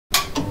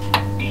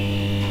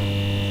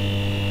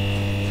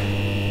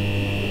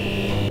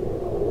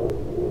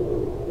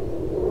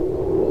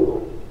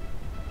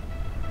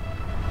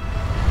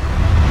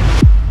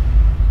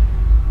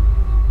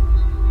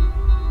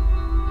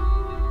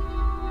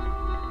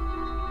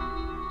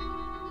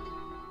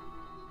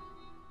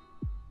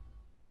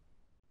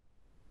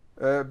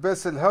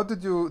Basel, how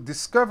did you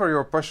discover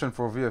your passion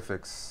for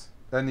VFX?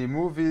 Any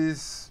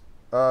movies,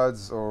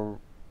 ads, or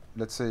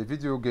let's say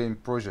video game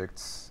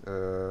projects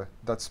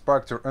that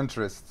sparked your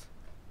interest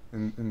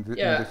in the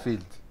Yeah,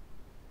 field?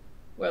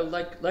 well,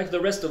 like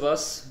the rest of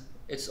us,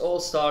 it's all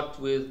start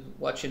with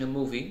watching a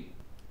movie.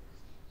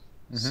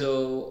 Mm-hmm.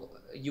 So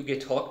you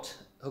get hooked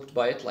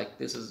by it. Like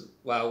this is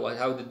wow,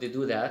 how did they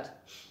do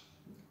that?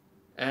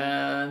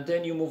 And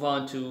then you move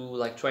on to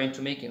like trying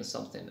to making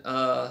something.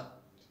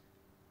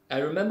 I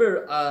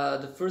remember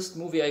the first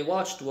movie I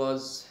watched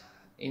was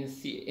in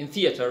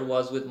theater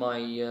was with my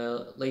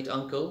late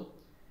uncle.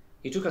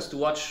 He took us to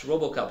watch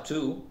RoboCop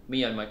 2,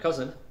 me and my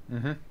cousin,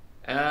 Mm-hmm.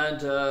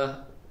 and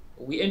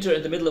we enter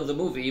in the middle of the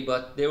movie,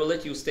 but they will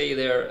let you stay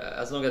there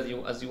as long as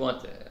you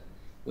want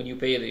when you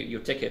pay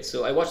your ticket.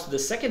 So I watched the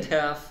second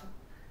half,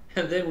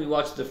 and then we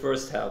watched the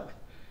first half,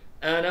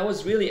 and I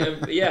was really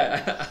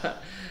yeah,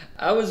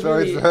 I was So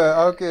it's really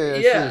okay, I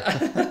see.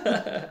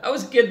 yeah, I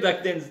was a kid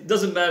back then. It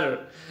doesn't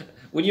matter.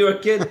 When you're a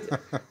kid,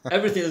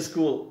 everything is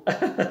cool.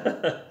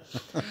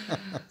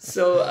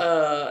 So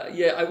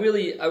yeah, I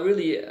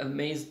really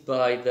amazed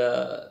by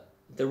the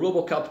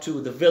RoboCop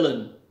 2, the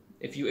villain.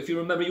 If you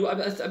remember,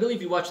 I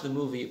believe you watched the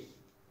movie.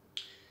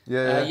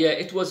 Yeah, yeah. Yeah,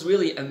 it was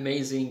really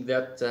amazing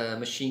that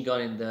machine gun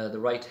in the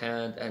right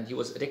hand, and he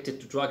was addicted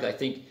to drug. I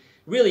think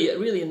really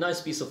a nice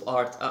piece of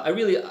art. I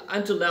really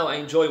until now I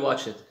enjoy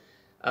watch it.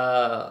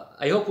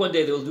 I hope one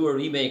day they will do a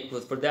remake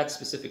for that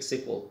specific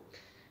sequel.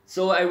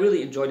 So I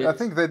really enjoyed I it.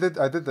 think they did.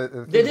 I They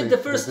think did the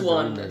they first did the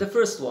one. remake. The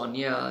first one,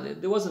 yeah.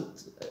 There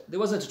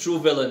wasn't a true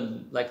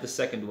villain like the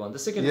second one. The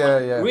second Yeah,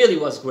 one yeah, really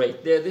was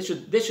great. They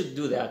should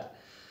do that.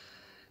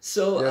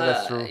 So yeah.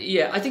 That's true.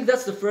 yeah, I think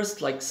that's the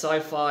first like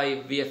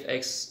sci-fi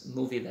VFX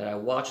movie that I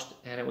watched,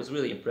 and I was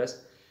really impressed.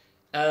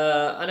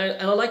 And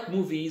I like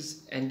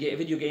movies and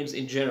video games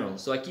in general.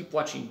 So I keep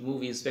watching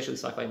movies, especially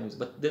sci-fi movies.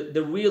 But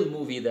the real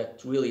movie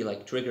that really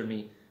like triggered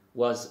me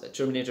was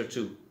Terminator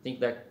 2. I think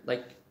that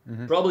like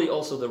probably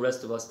also the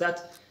rest of us that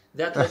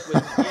like with,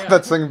 yeah,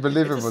 That's it's the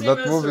unbelievable. same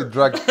That movie answer.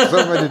 dragged so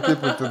many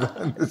people to the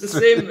It's the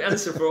industry. same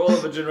answer for all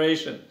of a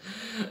generation.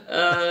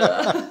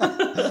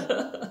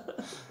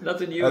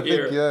 Nothing new I think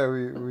here.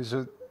 yeah, we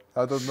should.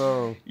 I don't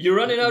know. You're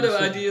running out We of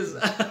should ideas.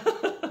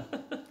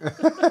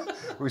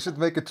 we should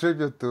make a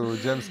tribute to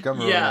James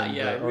Cameron Yeah, and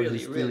yeah, all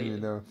his really,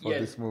 team, really. for Yeah,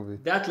 this movie.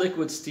 that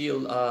Liquid Steel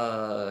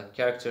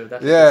character, that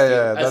Liquid Yeah, Steel,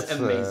 yeah, as that's.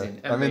 amazing,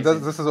 I mean,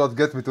 amazing. this is what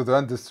gets me to the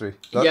industry.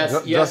 Yes,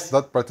 Just yes,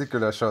 that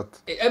particular shot.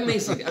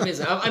 amazing,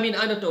 amazing. I mean,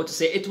 I don't know what to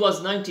say. It was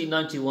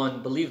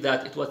 1991. Believe that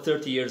it was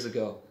 30 years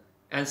ago,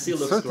 and still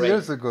It's looks 30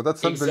 years great. ago.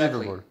 That's Exactly.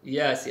 unbelievable.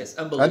 Yes, yes,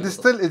 And it's unbelievable.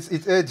 still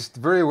it aged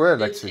very well.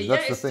 It's Actually, yeah,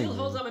 that's it the still thing.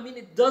 holds up. I mean,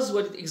 it does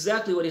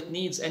exactly what it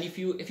needs. And if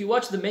you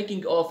watch the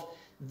making of,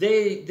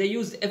 they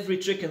used every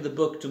trick in the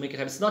book to make it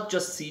happen. It's not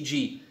just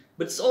CG,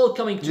 but it's all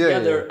coming Yeah, yeah,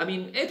 together. yeah. I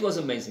mean, it was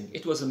amazing.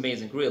 It was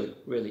amazing, really,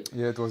 really.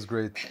 Yeah, it was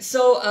great.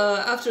 So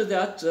after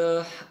that,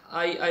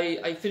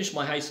 I finished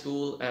my high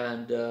school,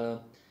 and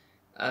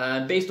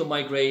based on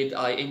my grade,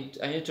 I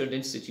entered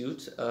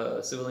institute,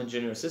 civil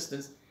engineer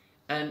assistant.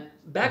 And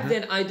back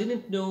then, I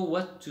didn't know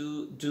what to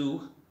do.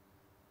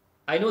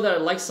 I know that I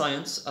like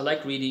science, I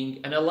like reading,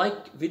 and I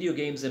like video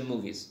games and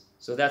movies.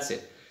 So that's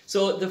it.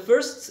 So the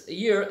first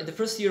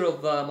year of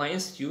my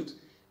institute,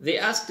 they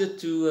asked it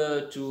to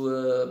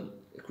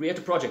create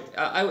a project.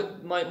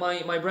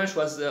 My branch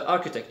was the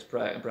architect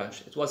branch.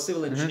 It was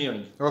civil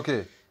engineering.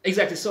 Okay.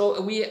 Exactly.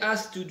 So we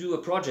asked to do a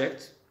project.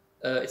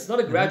 It's not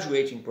a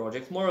graduating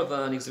project, more of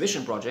an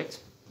exhibition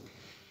project.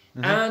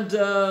 And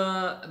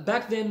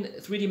back then,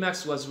 3D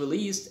Max was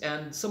released,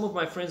 and some of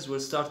my friends were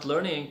start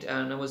learning,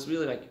 and I was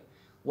really like,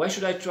 why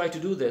should I try to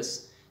do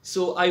this?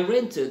 So I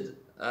rented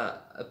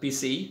a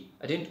PC.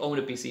 I didn't own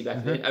a PC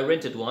back then. I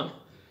rented one,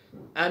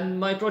 and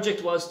my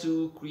project was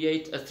to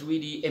create a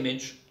 3D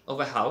image of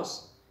a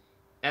house.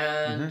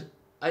 And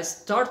I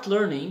start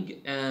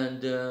learning,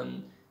 and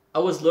I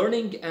was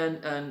learning,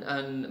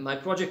 and my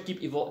project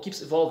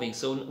keeps evolving.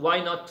 So why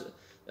not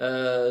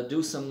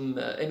do some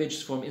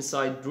images from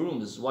inside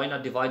rooms? Why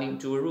not dividing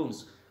into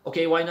rooms?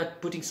 Okay, why not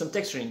putting some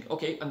texturing?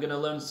 Okay, I'm gonna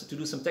learn to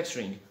do some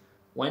texturing.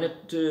 Why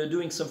not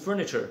doing some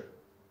furniture?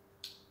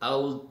 I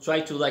will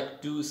try to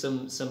like do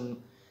some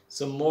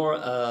more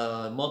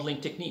modeling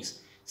techniques.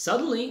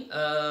 Suddenly,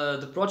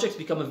 the project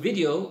become a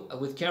video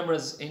with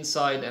cameras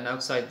inside and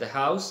outside the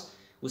house,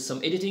 with some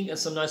editing and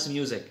some nice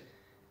music.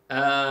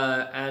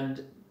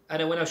 And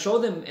when I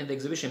showed them in the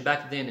exhibition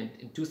back then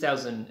in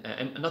 2000,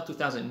 not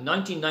 2000,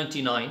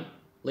 1999,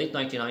 late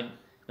 99,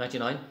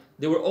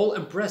 they were all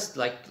impressed.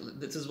 Like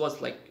this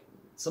was like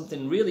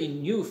something really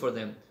new for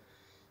them.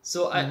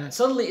 So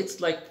suddenly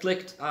it's like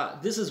clicked.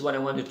 This is what I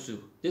wanted to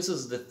do. This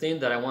is the thing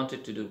that I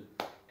wanted to do.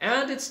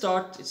 And it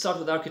start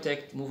with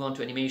architect, move on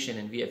to animation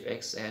and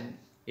VFX, and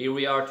here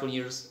we are 20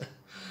 years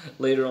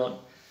later on,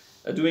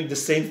 doing the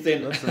same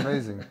thing. That's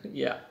amazing.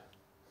 Yeah.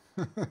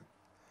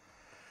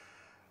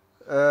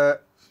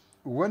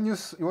 When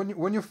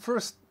you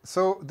first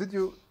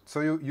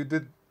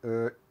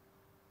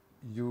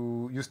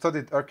you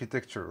studied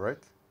architecture,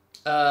 right?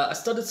 I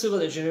studied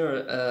civil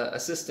engineer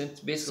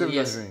assistant, basically. Civil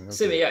Yes, engineering. Okay.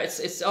 civil. Yeah,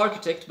 it's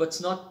architect, but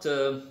it's not.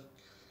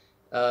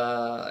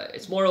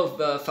 It's more of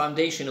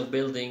foundation of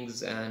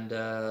buildings and.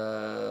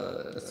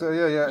 So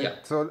yeah. Yeah.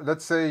 So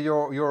let's say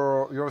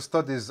your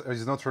studies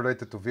is not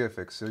related to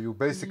VFX. So you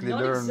basically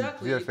Not learn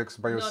exactly.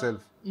 VFX by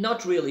yourself.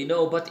 Not really,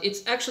 no. But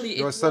it's actually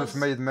You're a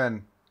self-made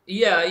man.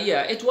 Yeah,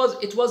 yeah. It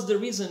was the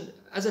reason.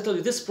 As I told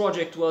you, this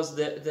project was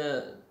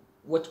the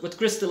what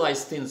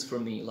crystallized things for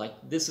me. Like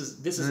this is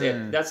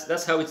it.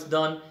 That's how it's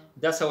done.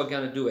 That's how I'm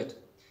gonna do it.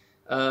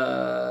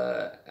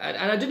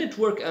 And I didn't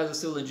work as a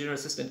civil engineer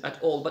assistant at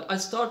all. But I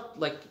start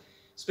like,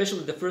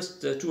 especially the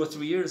first 2 or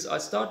 3 years, I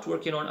start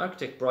working on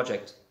architect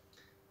project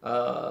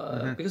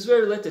because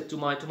very related to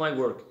my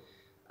work.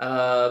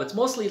 But it's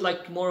mostly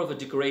like more of a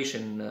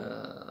decoration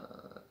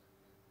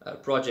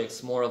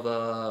projects, more of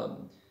a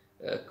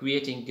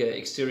creating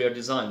exterior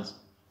designs.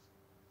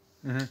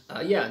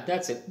 Yeah,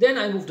 that's it. Then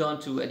I moved on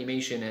to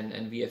animation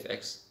and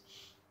VFX.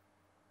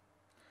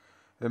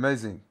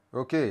 Amazing.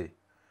 Okay.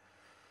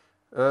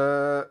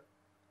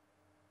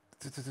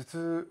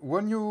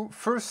 When you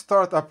first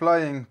start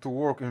applying to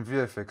work in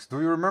VFX,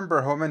 do you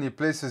remember how many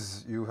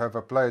places you have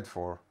applied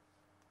for?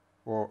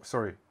 Or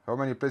sorry, how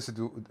many places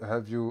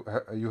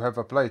you have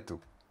applied to?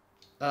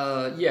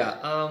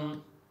 Yeah.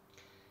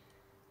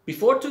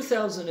 Before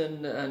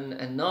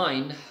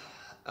 2009,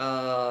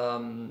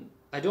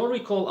 I don't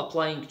recall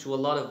applying to a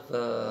lot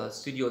of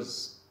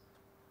studios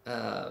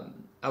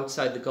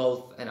outside the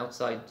Gulf and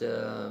outside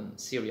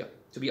Syria,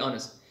 to be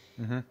honest.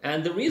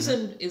 And the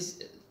reason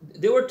is,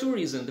 there were two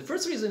reasons. The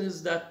first reason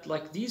is that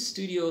like these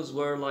studios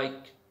were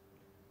like,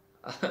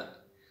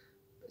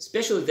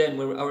 especially then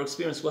where our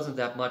experience wasn't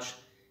that much,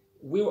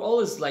 we were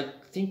always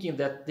like thinking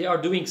that they are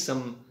doing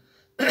some,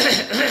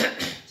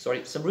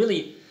 sorry, some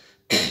really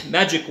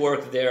magic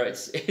work there.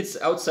 It's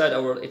outside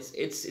our,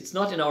 it's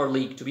not in our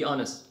league, to be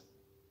honest.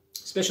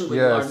 Especially when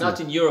we are not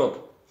in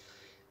Europe.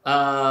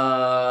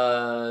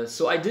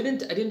 So I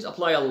didn't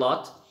apply a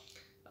lot.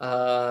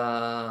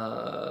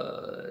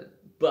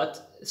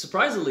 But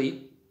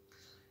surprisingly,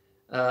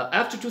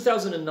 after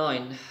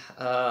 2009,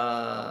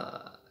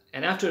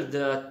 and after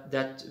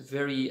that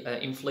very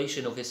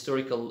inflation of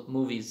historical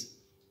movies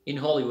in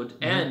Hollywood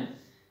and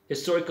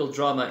historical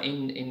drama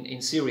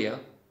in Syria,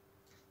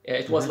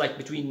 it was like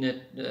between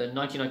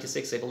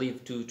 1996, I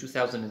believe, to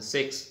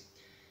 2006.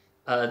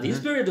 This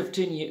period of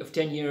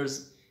 10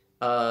 years,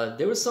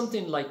 there was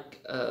something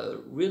like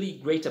really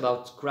great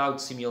about crowd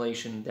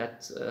simulation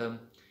that,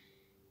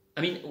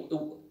 I mean,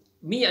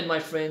 me and my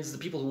friends, the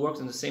people who worked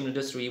in the same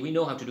industry, we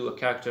know how to do a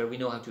character, we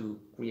know how to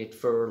create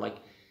fur, like,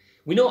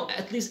 we know,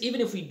 at least even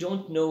if we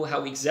don't know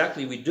how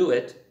exactly we do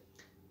it,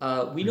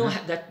 we know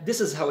that this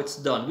is how it's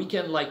done. We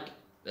can like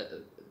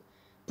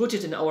put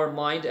it in our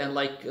mind and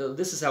like,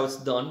 this is how it's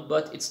done,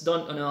 but it's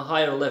done on a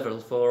higher level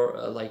for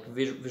like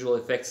visual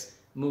effects,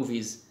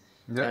 movies,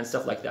 and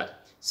stuff like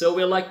that. So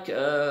we're like,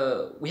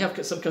 we have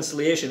some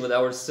conciliation with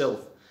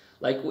ourselves.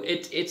 Like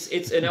it's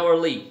in our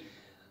league.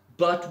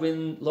 But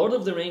when Lord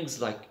of the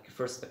Rings like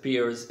first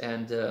appears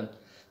and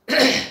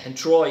and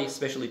Troy,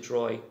 especially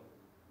Troy,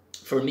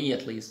 for me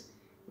at least,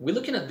 we're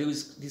looking at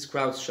these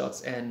crowd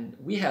shots and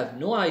we have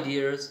no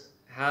ideas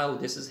how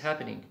this is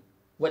happening.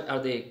 What are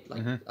they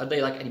like? Are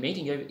they like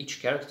animating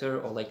each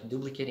character or like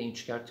duplicating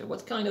each character?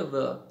 What kind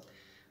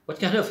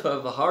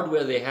of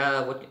hardware they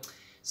have?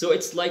 So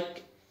it's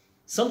like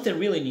something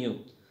really new.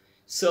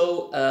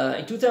 So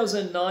in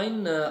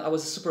 2009, I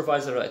was a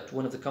supervisor at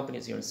one of the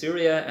companies here in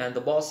Syria, and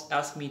the boss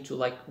asked me to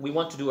like, we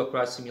want to do a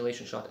crowd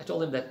simulation shot. I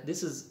told him that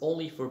this is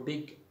only for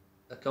big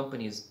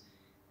companies.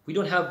 We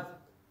don't have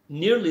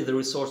nearly the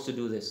resource to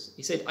do this.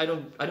 He said, I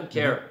don't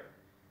care.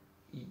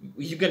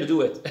 You're gonna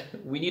do it.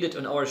 We need it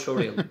on our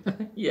showreel.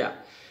 Yeah.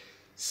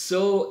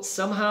 So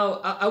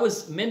somehow I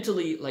was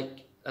mentally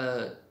like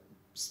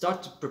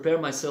start to prepare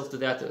myself to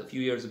that a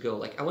few years ago.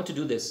 Like I want to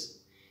do this.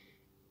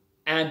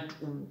 And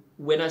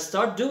when I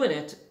start doing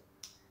it,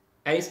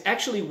 and it's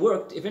actually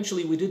worked,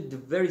 eventually we did the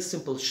very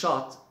simple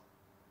shot,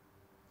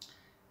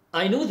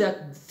 I knew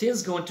that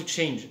things going to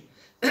change.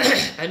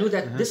 I knew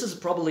that this is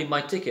probably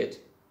my ticket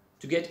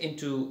to get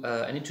into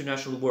an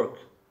international work.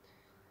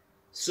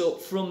 So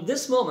from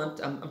this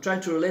moment, I'm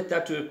trying to relate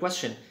that to your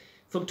question.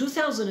 From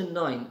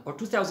 2009 or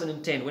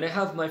 2010, when I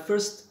have my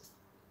first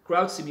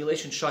crowd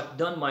simulation shot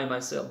done by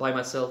myself,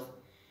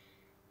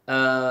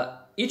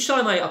 each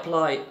time I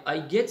apply, I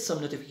get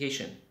some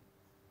notification.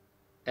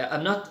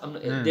 They're not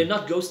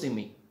ghosting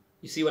me.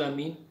 You see what I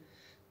mean?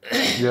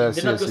 Yes,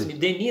 they're not ghosting me.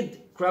 They need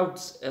crowd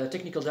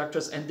technical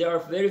directors, and there are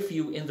very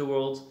few in the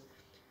world.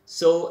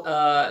 So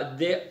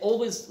they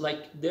always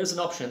like, there's an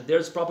option.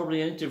 There's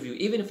probably an interview,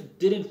 even if it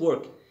didn't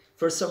work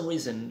for some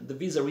reason, the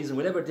visa reason,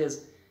 whatever it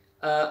is.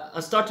 I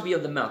start to be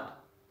on the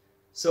map.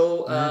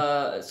 So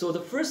so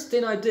the first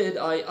thing I did,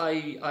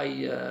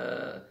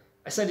 I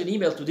sent an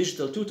email to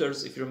digital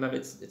tutors, if you remember.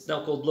 It's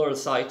now called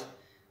Pluralsight,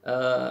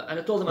 and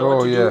I told them I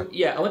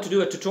want to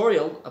do a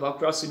tutorial about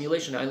crowd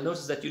simulation. I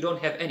noticed that you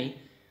don't have any,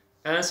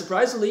 and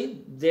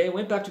surprisingly, they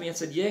went back to me and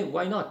said, "Yeah,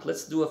 why not?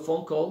 Let's do a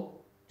phone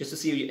call just to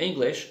see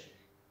English.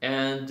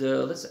 And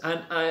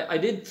I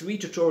did 3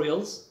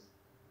 tutorials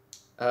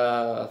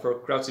for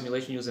crowd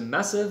simulation using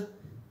Massive,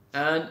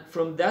 and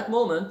from that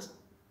moment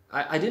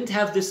I didn't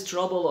have this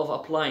trouble of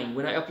applying.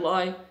 When I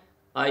apply,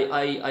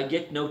 I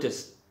get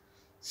noticed.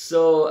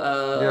 So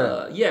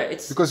yeah,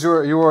 it's because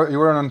you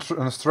were an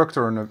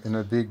instructor in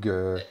a big.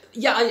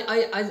 Yeah,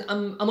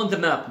 I'm on the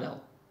map now.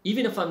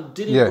 Even if I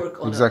didn't work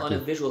on a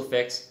visual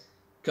effects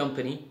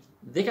company,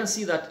 they can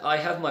see that I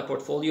have my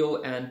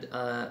portfolio and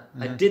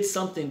I did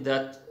something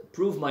that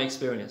proved my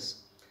experience.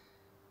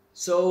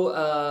 So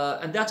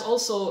and that's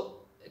also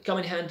come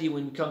in handy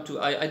when it come to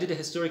I did a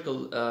historical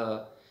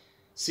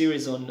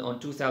series on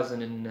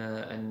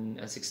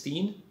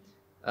 2016.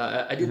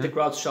 I did the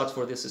crowd shots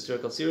for this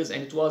historical series,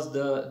 and it was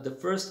the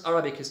first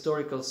Arabic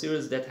historical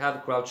series that have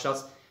crowd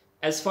shots,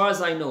 as far as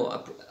I know.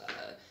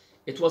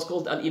 It was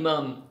called Al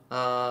Imam.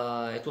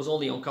 It was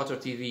only on Qatar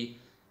TV.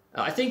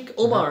 I think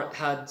Omar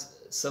had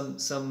some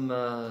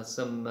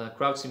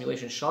crowd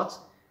simulation shots,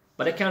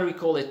 but I can't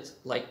recall it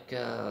like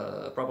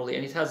properly,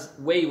 and it has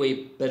way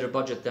better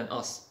budget than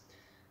us.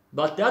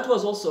 But that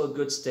was also a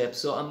good step.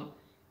 So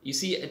you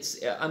see,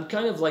 I'm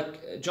kind of like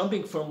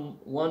jumping from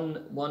one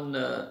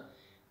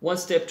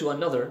step to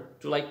another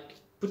to like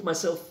put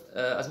myself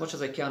as much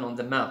as I can on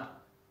the map.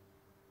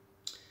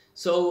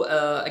 So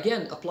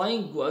again,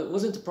 applying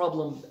wasn't a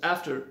problem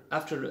after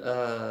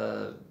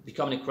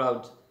becoming a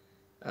crowd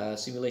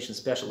simulation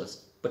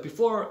specialist. But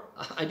before,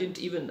 I didn't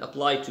even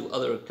apply to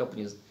other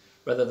companies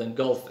rather than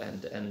Gulf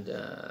and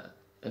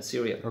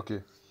Syria.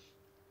 Okay.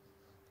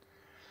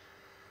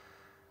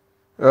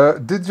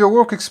 Did your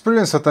work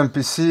experience at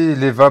MPC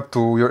live up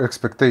to your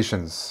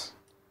expectations?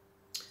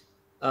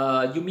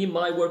 You mean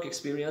my work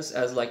experience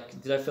as like,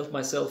 did I felt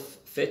myself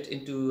fit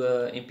into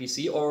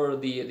MPC, or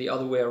the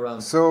other way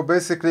around? So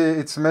basically,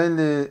 it's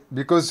mainly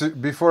because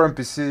before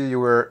MPC you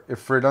were a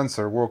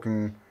freelancer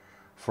working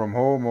from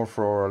home or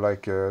for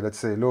like let's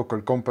say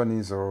local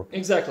companies or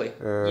exactly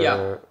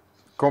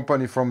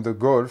company from the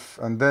Gulf,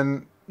 and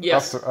then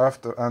yes.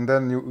 after and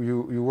then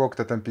you worked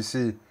at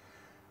MPC.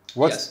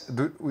 Yes.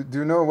 Do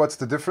you know what's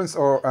the difference,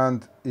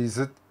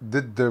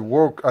 did the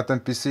work at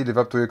MPC live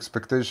up to your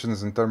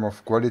expectations in terms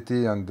of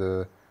quality and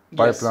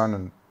pipeline?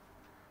 And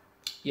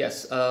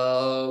yes,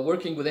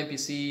 working with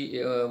MPC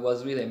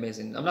was really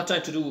amazing. I'm not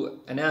trying to do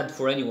an ad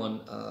for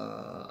anyone.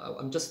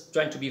 I'm just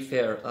trying to be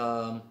fair.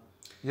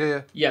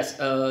 Yes,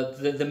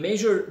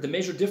 the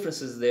major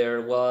differences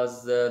there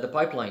was the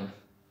pipeline.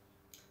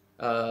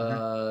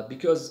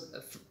 Because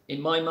in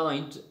my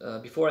mind,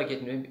 before I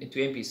get into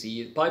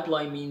MPC,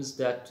 pipeline means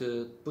that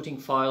putting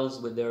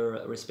files with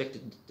their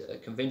respected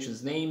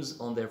conventions names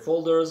on their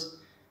folders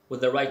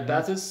with the right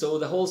paths, so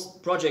the whole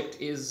project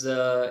is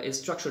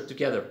structured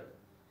together.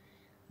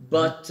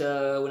 But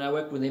when I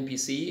work with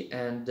MPC,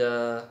 and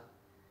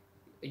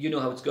you know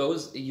how it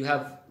goes, you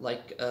have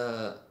like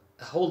a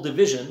whole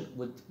division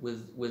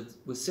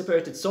with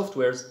separated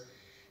softwares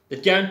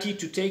that guarantee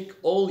to take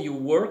all your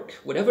work,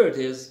 whatever it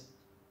is,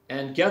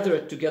 and gather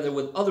it together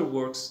with other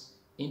works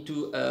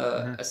into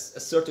a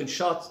certain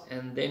shot,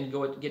 and then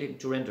get it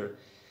to render.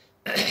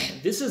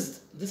 This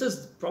is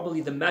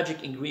probably the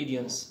magic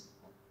ingredients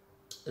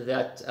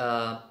that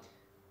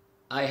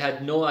I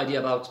had no idea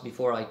about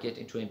before I get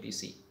into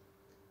MPC.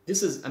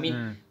 This is, I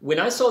mean, when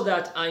I saw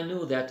that, I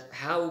knew that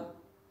how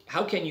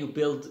can you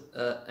build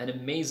an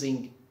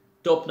amazing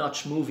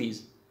top-notch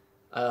movies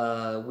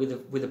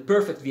with a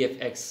perfect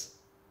VFX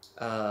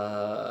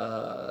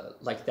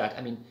like that.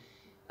 I mean,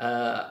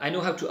 I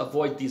know how to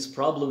avoid these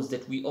problems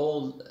that we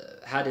all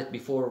had it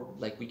before,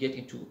 like we get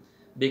into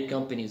big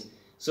companies.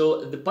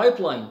 So the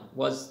pipeline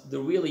was the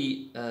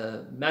really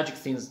magic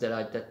things that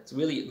I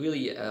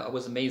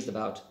was amazed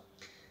about.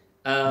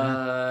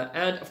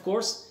 And of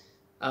course,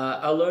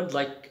 I learned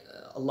like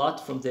a lot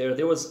from there.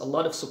 There was a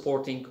lot of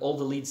supporting. All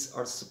the leads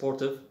are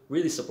supportive,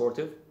 really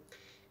supportive.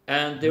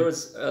 And there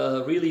was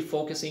really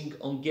focusing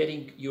on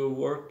getting your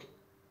work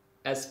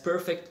as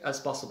perfect as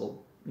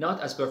possible.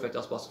 Not as perfect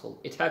as possible.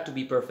 It had to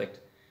be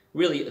perfect.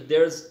 Really,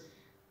 there's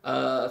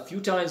a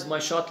few times my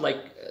shot,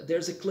 like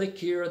there's a click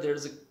here,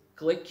 there's a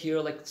click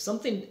here, like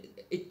something,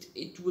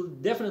 it will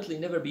definitely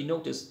never be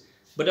noticed.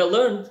 But I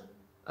learned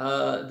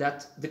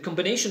that the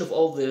combination of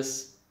all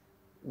this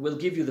will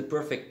give you the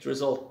perfect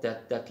result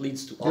that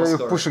leads to Oscar. Yeah,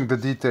 you're pushing the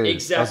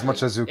details as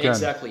much as you can.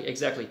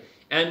 Exactly.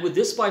 And with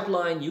this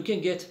pipeline, you can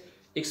get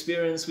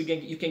experience,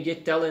 you can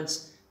get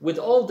talents with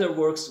all their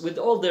works, with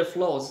all their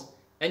flaws,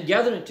 and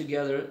gather it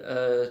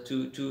together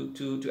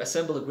to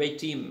assemble a great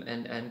team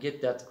and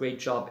get that great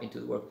job into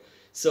the work.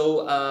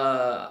 So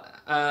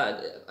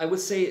I would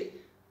say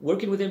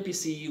working with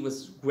MPC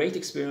was great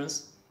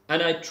experience,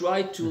 and I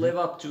tried to live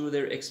up to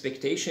their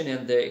expectation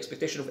and the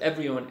expectation of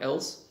everyone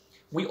else.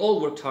 We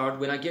all worked hard.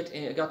 When I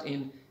got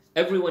in,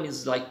 everyone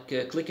is like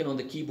clicking on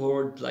the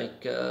keyboard,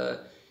 like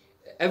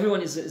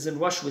everyone is in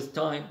rush with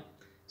time.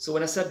 So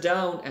when I sat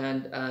down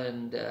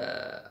and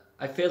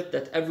I felt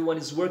that everyone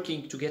is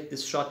working to get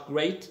this shot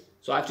great,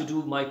 so I have to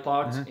do my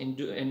part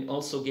in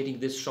also getting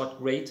this shot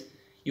great.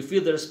 You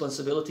feel the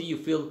responsibility, you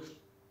feel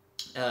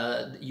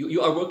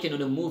you are working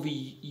on a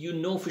movie, you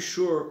know for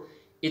sure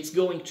it's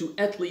going to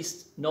at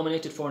least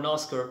nominated for an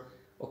Oscar,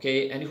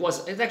 okay? And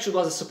it actually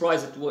was a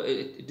surprise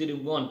it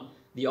didn't won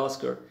the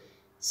Oscar.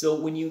 So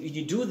when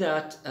you do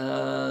that,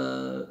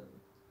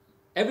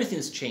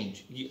 everything's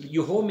changed.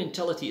 Your whole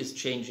mentality is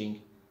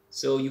changing.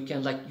 So you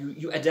can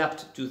you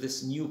adapt to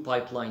this new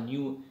pipeline,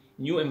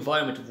 new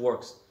environment of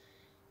works.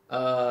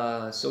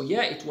 So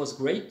yeah, it was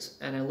great,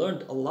 and I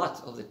learned a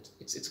lot of it.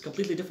 It's a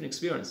completely different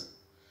experience.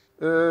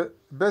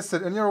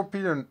 Basel, in your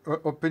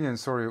opinion,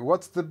 sorry,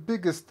 what's the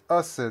biggest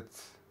asset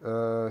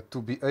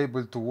to be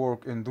able to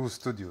work in those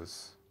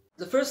studios?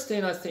 The first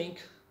thing, I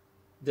think,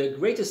 the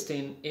greatest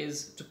thing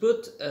is to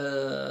put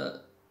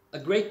a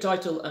great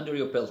title under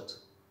your belt.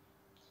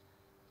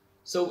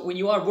 So when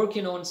you are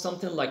working on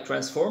something like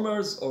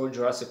Transformers or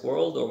Jurassic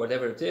World or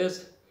whatever it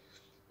is,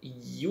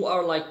 you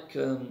are like,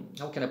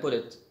 how can I put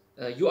it?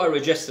 You are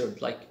registered.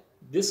 Like,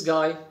 this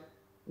guy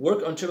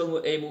worked on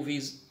AAA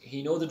movies.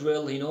 He know the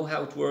drill. He know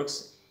how it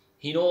works.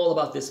 He know all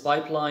about this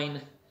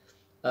pipeline.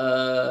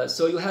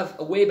 So you have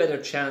a way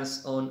better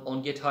chance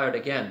on get hired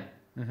again.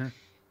 Mm-hmm.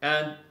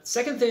 And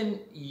second thing,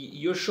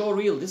 your show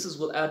reel. This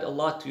will add a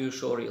lot to your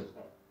show reel.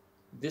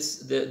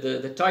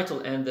 The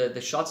title and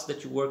the shots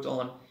that you worked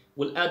on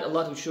will add a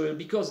lot to show reel,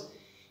 because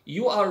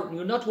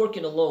you're not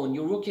working alone.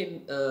 You're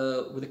working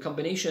with a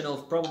combination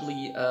of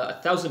probably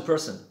 1,000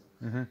 person.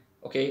 Mm-hmm.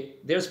 Okay,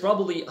 there's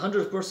probably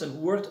 100 person who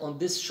worked on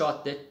this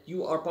shot that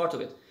you are part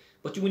of it.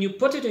 But when you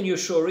put it in your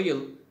show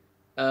reel,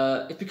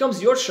 it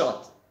becomes your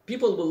shot.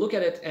 People will look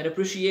at it and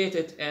appreciate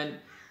it and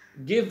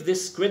give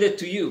this credit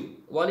to you.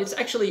 While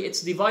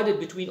it's divided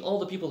between all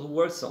the people who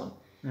worked on.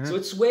 Mm-hmm. So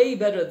it's way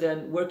better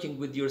than working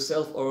with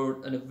yourself or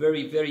in a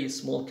very, very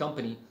small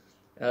company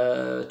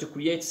to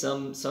create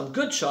some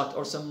good shot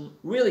or some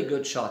really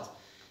good shot.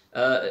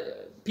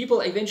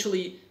 People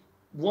eventually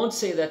won't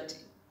say that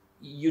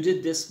you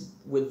did this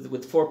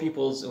with 4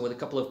 people and with a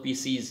couple of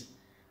PCs,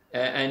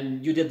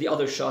 and you did the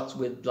other shots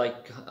with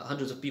like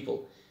hundreds of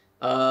people.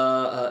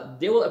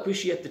 They will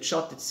appreciate the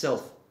shot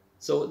itself.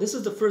 So this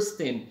is the first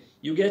thing.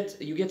 You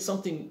get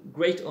something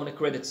great on a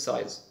credit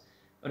side.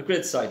 On a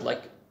credit side,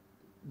 like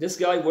this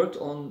guy worked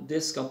on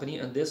this company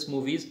and this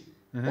movies,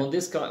 mm-hmm. on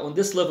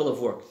this level of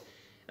work.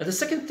 And the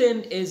second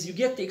thing is you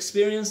get the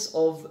experience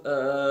of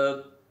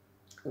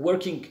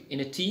working in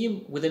a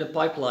team within a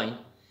pipeline.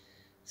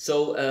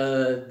 So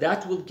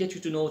that will get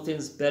you to know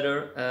things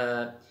better,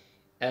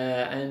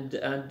 and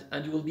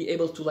you will be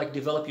able to like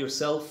develop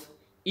yourself.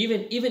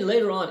 Even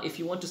later on, if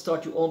you want to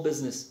start your own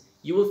business,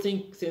 you will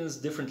think things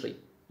differently.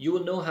 You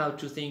will know how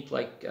to think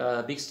like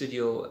big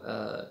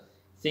studio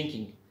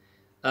thinking,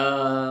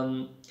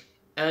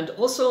 and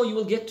also you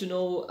will get to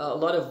know a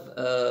lot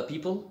of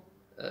people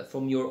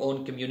from your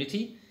own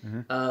community.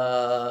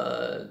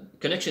 Mm-hmm.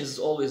 Connections is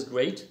always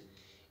great.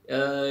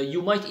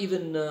 You might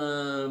even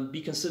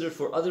be considered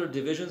for other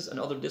divisions and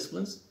other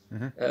disciplines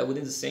mm-hmm.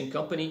 Within the same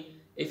company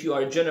if you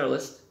are a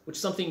generalist, which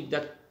is something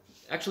that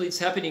actually it's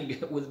happening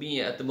with me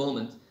at the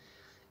moment.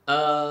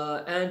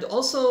 And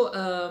also,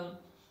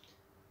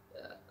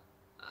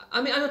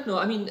 I mean, I don't know.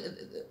 I mean,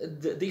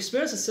 the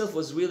experience itself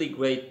was really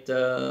great.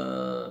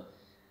 There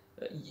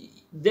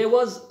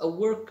was a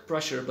work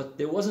pressure, but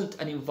there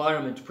wasn't an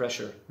environment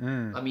pressure.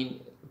 Mm. I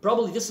mean,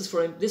 probably this is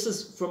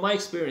from my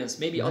experience.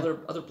 Maybe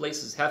mm-hmm. other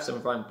places have some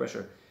environment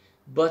pressure,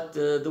 but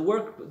the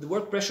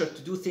work pressure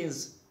to do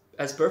things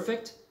as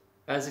perfect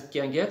as it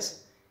can get,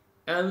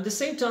 and at the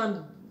same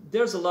time,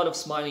 there's a lot of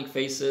smiling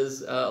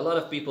faces, a lot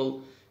of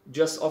people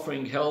just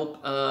offering help,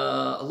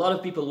 a lot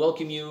of people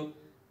welcome you,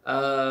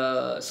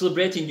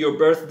 celebrating your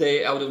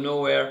birthday out of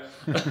nowhere.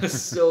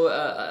 So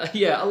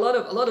yeah, a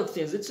lot of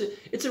things.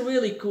 It's a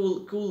really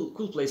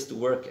cool place to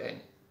work.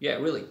 Yeah,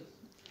 really.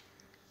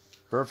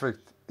 Perfect.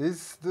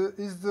 Is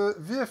the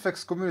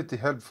VFX community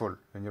helpful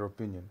in your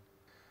opinion?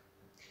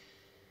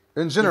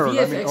 In general,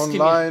 I mean,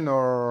 online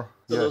or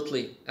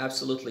absolutely, yeah.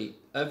 Absolutely.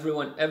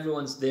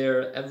 Everyone's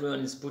there.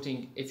 Everyone is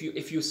putting.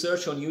 If you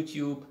search on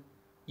YouTube,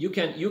 you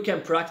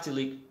can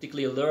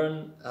practically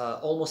learn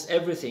almost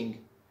everything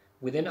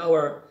within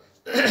our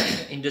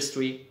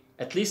industry,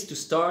 at least to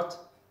start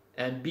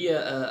and be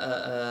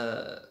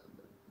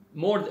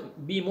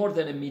more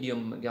than a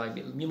medium guy.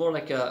 Be more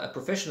like a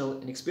professional,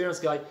 an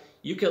experienced guy.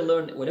 You can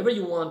learn whatever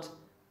you want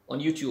on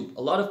YouTube.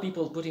 A lot of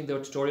people putting their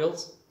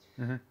tutorials.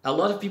 Mm-hmm. A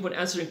lot of people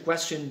answering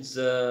questions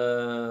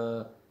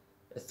through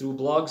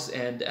blogs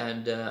and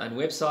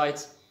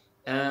websites,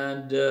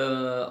 and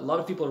a lot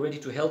of people ready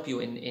to help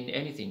you in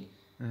anything.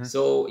 Mm-hmm.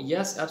 So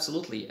yes,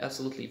 absolutely.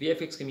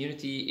 VFX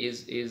community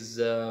is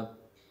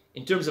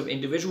in terms of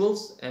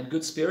individuals and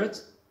good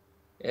spirit,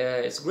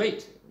 it's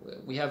great.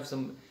 We have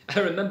some. I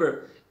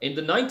remember in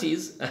the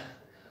 90s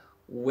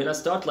when I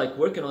start like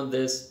working on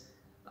this.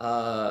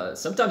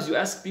 Sometimes you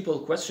ask people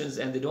questions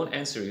and they don't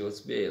answer you.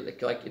 It's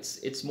like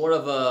it's more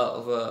of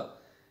a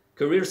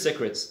career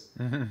secrets.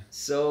 Mm-hmm.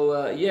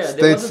 So yeah,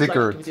 State there wasn't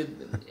secret. Like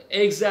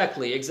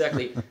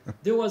exactly.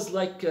 There was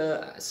like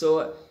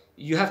so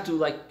you have to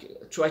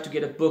like try to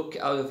get a book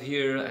out of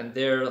here and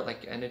there,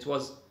 like, and it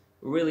was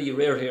really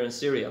rare here in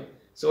Syria.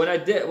 So when I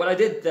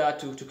did that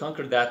to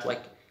conquer that,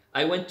 like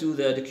I went to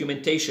the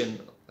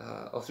documentation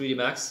of 3D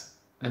Max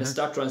and I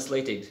start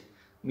translating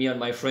me and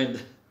my friend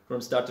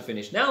from start to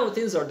finish. Now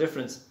things are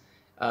different.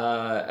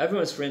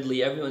 Everyone's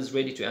friendly. Everyone's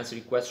ready to answer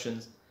your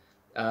questions.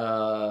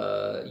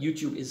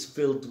 YouTube is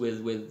filled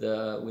with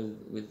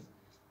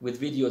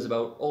videos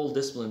about all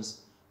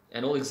disciplines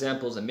and all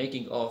examples and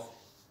making of.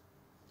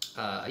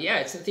 Yeah,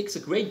 I think it's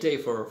a great day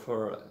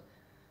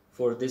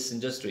for this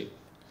industry.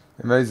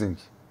 Amazing.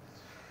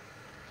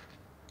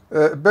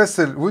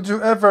 Basel, would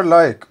you ever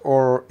like,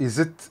 or is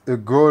it a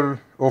goal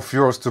of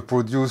yours to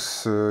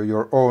produce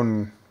your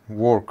own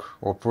work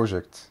or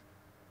project?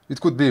 It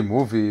could be a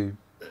movie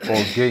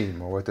or game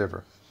or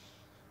whatever.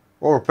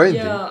 Or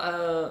painting.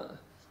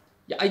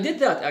 Yeah, I did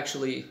that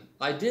actually.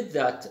 I did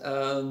that.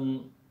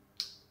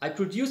 I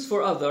produced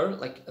for other,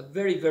 like a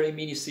very, very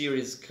mini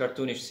series,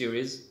 cartoonish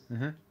series.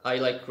 I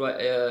like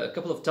a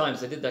couple of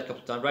times. I did that a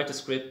couple of times. Write a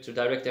script to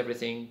direct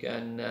everything,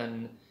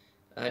 and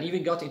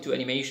even got into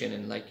animation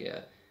and like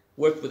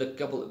worked with a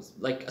couple of,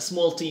 like a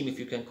small team, if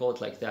you can call it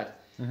like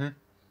that. And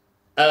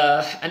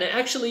I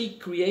actually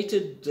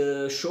created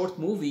a short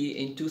movie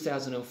in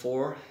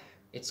 2004.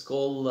 It's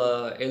called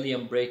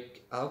Alien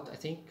Breakout, I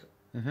think.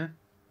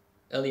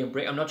 Alien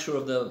Break. I'm not sure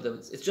of the.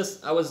 It's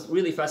just I was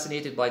really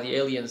fascinated by the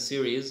Alien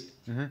series,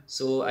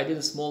 so I did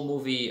a small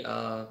movie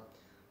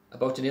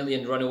about an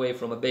alien run away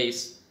from a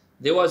base.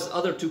 There was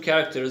other two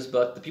characters,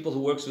 but the people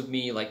who works with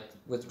me like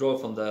withdraw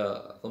from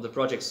the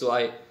project. So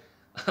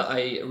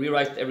I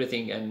rewrite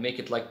everything and make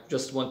it like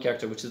just one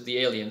character, which is the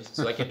alien,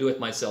 so I can do it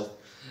myself.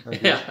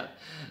 Yeah.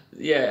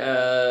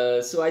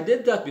 So I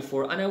did that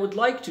before, and I would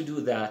like to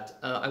do that.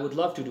 I would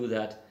love to do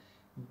that,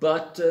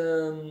 but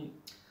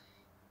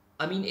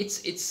I mean,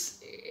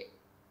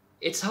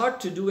 it's hard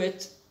to do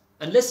it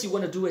unless you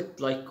want to do it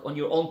like on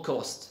your own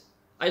cost.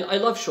 I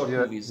love short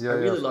movies. I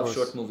really love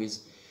short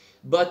movies.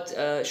 But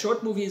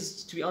short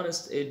movies, to be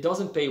honest, it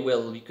doesn't pay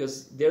well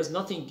because there's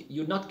nothing.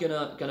 You're not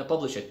gonna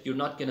publish it.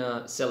 You're not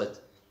gonna sell it.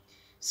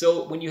 So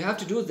when you have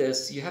to do this,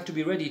 you have to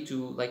be ready to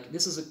like.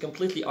 This is a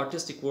completely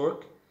artistic work,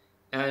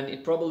 and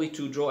it probably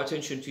to draw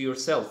attention to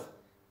yourself.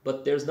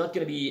 But there's not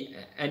gonna be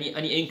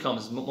any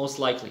incomes most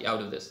likely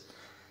out of this.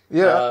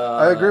 Yeah,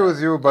 I agree with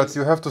you, but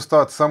you have to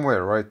start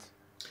somewhere, right?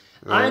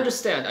 I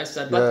understand,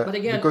 but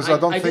again, because I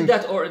don't I think did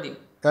that already.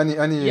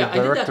 Any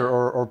director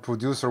or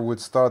producer would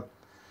start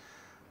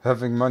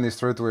having money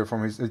straight away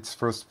from its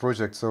first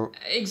project. So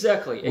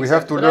exactly. We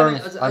have to learn.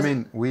 I mean,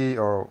 we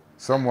or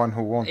someone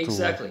who wants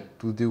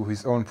to do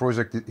his own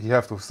project, he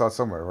have to start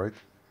somewhere, right?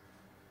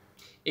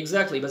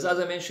 Exactly, but as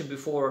I mentioned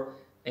before,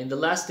 in the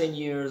last 10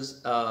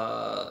 years,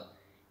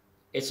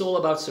 it's all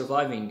about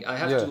surviving. I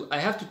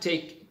have to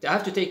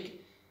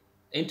take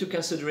into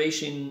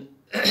consideration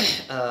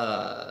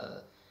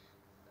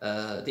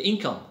the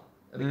income,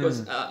 because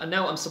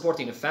now I'm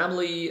supporting a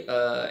family.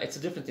 It's a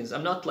different things.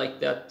 I'm not like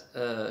that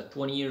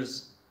 20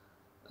 years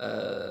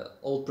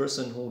old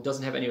person who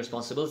doesn't have any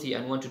responsibility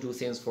and want to do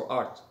things for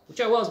art,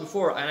 which I was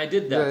before, and I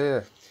did that.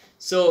 Yeah.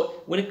 So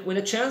when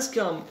a chance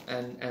comes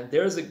and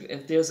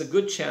if there's a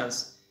good chance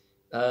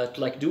to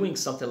like doing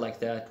something like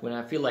that, when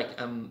I feel like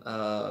I'm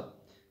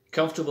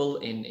comfortable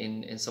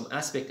in some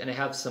aspect and I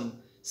have some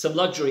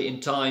luxury in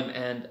time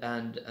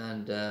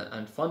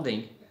and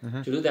funding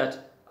to do that,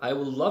 I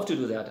will love to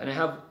do that. And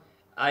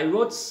I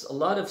wrote a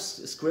lot of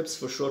scripts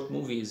for short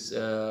movies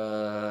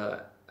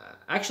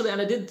actually, and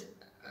I did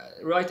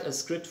write a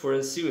script for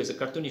a series, a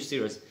cartoonish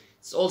series.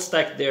 It's all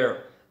stacked there.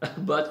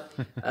 But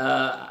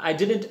I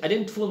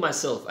didn't fool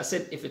myself. I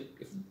said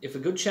if a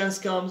good chance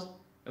comes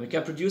and we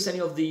can produce any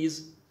of these,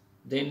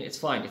 then it's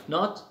fine. If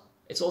not,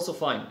 it's also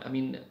fine. I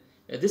mean,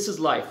 this is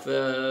life.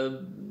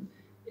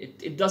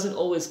 It doesn't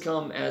always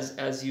come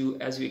as you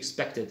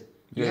expected.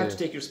 You have to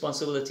take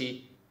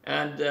responsibility.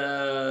 And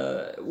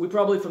we're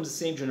probably from the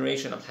same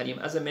generation, Al-Halim.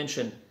 As I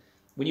mentioned,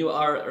 when you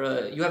are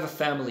you have a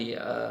family.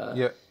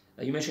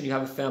 You mentioned you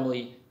have a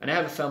family, and I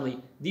have a family.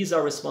 These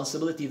are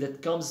responsibility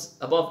that comes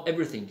above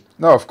everything.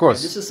 No, of course.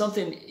 And this is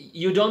something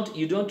you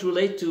don't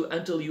relate to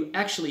until you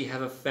actually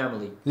have a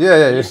family.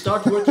 Yeah. You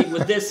start working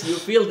with this, you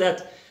feel that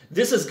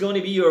this is going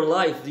to be your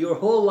life. Your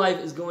whole life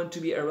is going to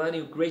be around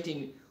you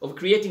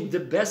creating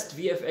the best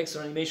VFX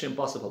or animation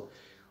possible.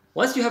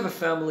 Once you have a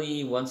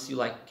family, once you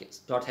like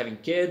start having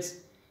kids,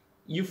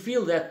 you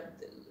feel that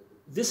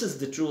this is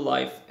the true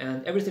life, and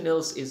everything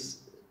else is.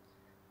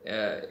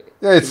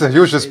 It's a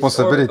huge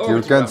responsibility.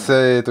 You can't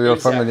say to your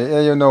family,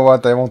 "Hey, you know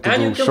what? I want to do a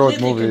short movie." And you're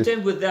completely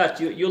content with that.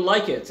 You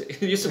like it.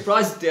 You're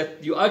surprised that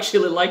you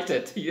actually liked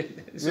it. You're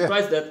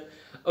surprised that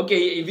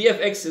okay,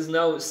 VFX is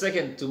now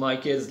second to my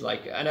kids.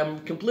 Like, and I'm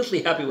completely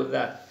happy with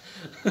that.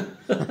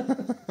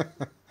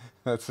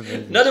 That's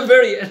amazing. Not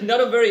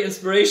a very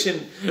inspiration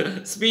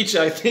speech,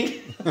 I think,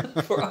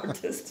 for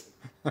artists.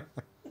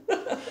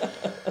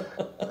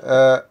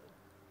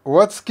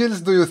 What skills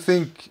do you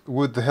think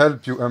would help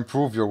you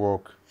improve your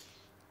work?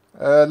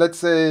 Let's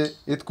say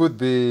it could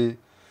be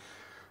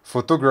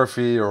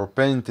photography or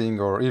painting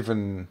or even,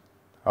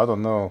 I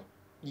don't know.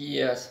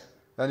 Yes.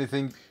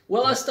 Anything?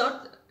 Well,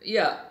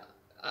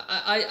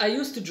 I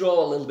used to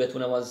draw a little bit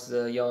when I was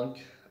young,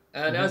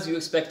 and as you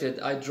expected,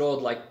 I drew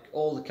like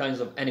all the kinds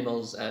of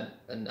animals and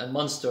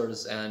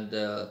monsters and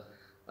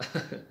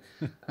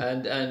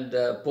and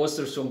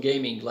posters from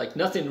gaming, like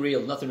nothing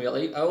real, nothing real.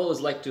 I always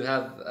like to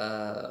have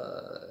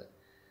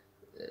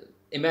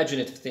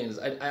imaginative things.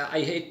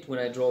 I hate when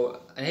I draw.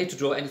 I hate to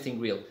draw anything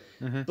real.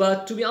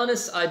 But to be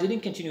honest, I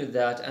didn't continue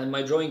that, and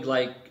my drawing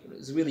like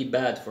is really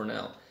bad for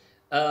now.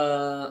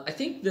 I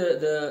think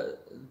the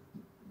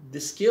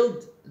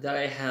skill that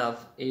I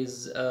have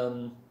is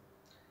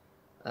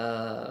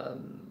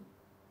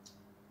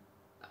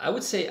I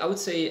would say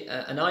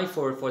an eye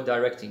for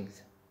directing.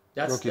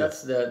 Okay.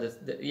 That's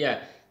the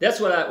yeah. That's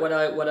what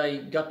I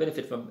got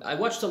benefit from. I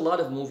watched a lot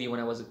of movie when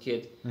I was a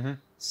kid,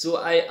 so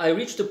I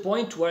reached a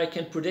point where I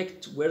can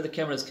predict where the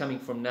camera is coming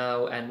from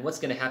now and what's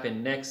going to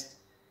happen next,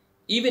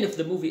 even if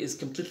the movie is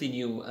completely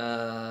new.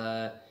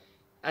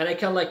 And I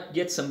can like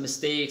get some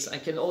mistakes. I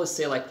can always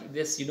say like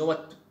this. You know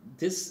what?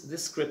 This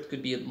script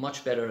could be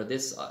much better.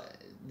 This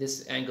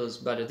angle is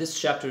better. This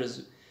chapter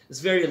is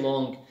very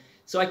long.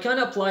 So I kind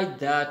of applied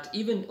that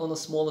even on the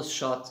smallest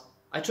shot.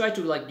 I try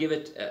to like give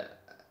it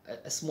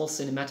a small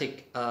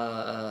cinematic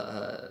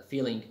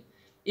feeling,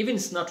 even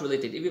if it's not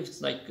related, even if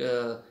it's like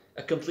a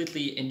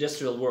completely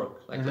industrial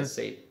work, like let's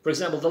say. For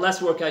example, the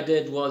last work I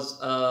did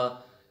was a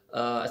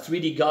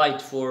 3D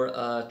guide for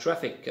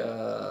traffic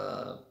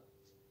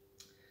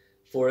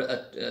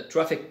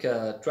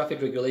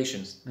traffic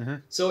regulations.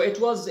 So it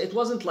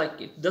wasn't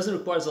like, it doesn't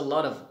require a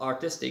lot of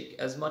artistic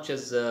as much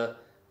as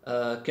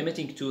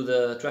committing to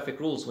the traffic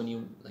rules when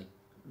you like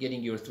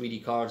getting your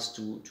 3D cars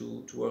to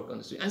work on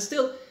the street. And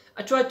still,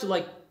 I tried to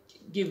like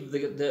give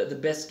the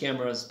best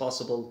cameras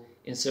possible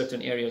in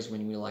certain areas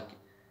when we like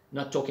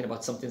not talking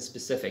about something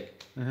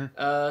specific.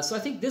 So I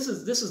think this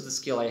is the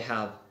skill I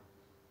have.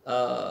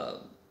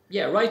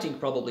 Yeah, writing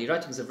probably.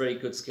 Writing is a very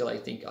good skill. I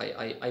think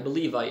I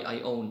believe I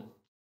own.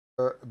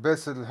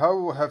 Basel,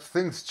 how have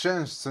things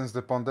changed since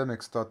the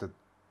pandemic started?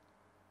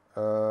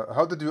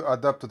 How did you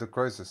adapt to the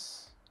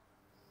crisis?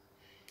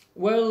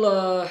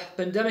 Well,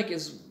 pandemic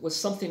was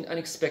something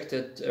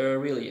unexpected,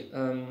 really.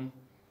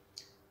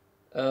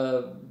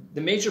 The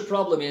major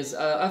problem is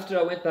after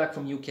I went back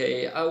from UK,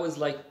 I was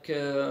like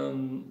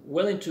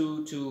willing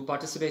to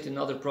participate in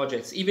other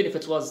projects, even if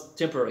it was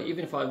temporary,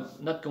 even if I'm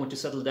not going to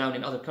settle down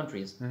in other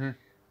countries.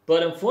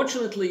 But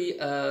unfortunately,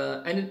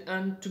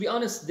 and to be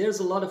honest, there's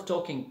a lot of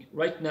talking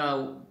right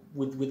now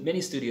with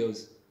many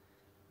studios.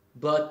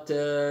 But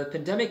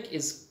pandemic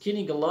is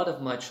killing a lot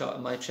of my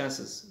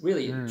chances.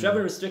 Really,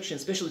 travel restriction,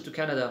 especially to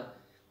Canada,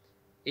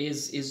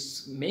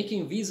 is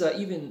making visa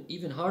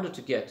even harder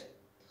to get.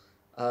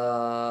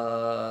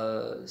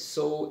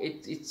 So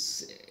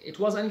it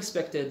was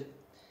unexpected,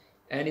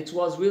 and it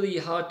was really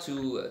hard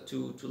to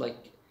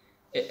like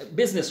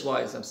business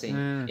wise. I'm saying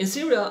in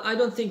Syria, I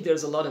don't think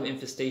there's a lot of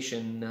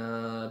infestation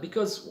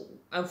because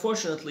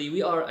unfortunately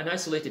we are an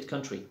isolated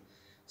country.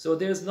 So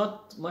there's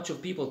not much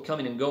of people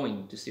coming and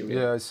going to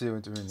Syria. Yeah, I see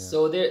what you mean. Yeah.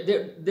 So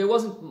there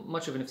wasn't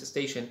much of an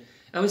infestation,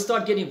 and we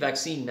start getting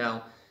vaccine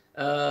now.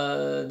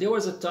 There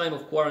was a time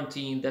of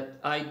quarantine that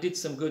I did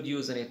some good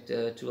use in it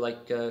to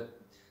like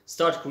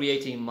start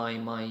creating my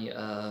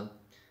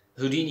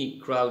Houdini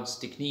crowds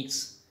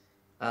techniques.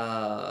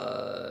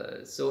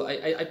 So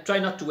I try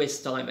not to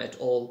waste time at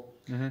all.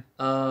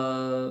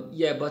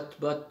 Yeah,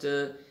 but.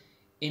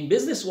 In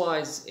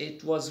business-wise,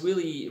 it was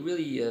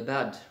really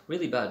bad,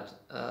 really bad.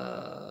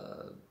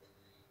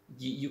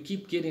 You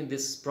keep getting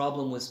this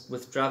problem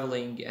with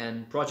traveling,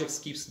 and projects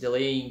keeps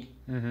delaying.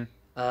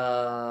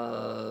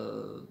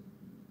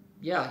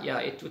 Yeah,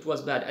 it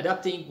was bad.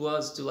 Adapting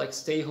was to like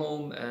stay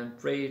home and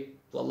pray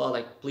to Allah,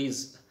 like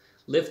please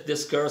lift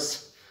this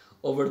curse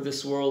over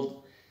this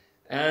world,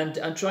 and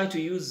try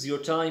to use your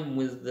time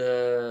with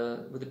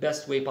the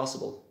best way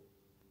possible.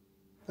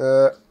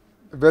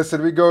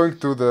 Basel, we're going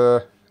to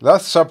the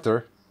last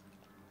chapter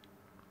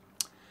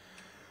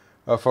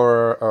of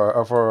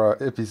our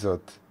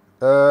episode.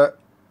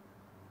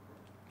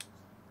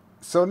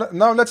 So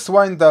now let's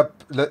wind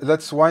up.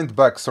 Let's wind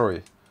back.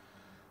 Sorry.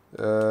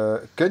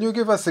 Can you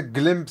give us a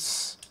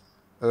glimpse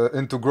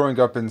into growing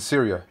up in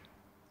Syria?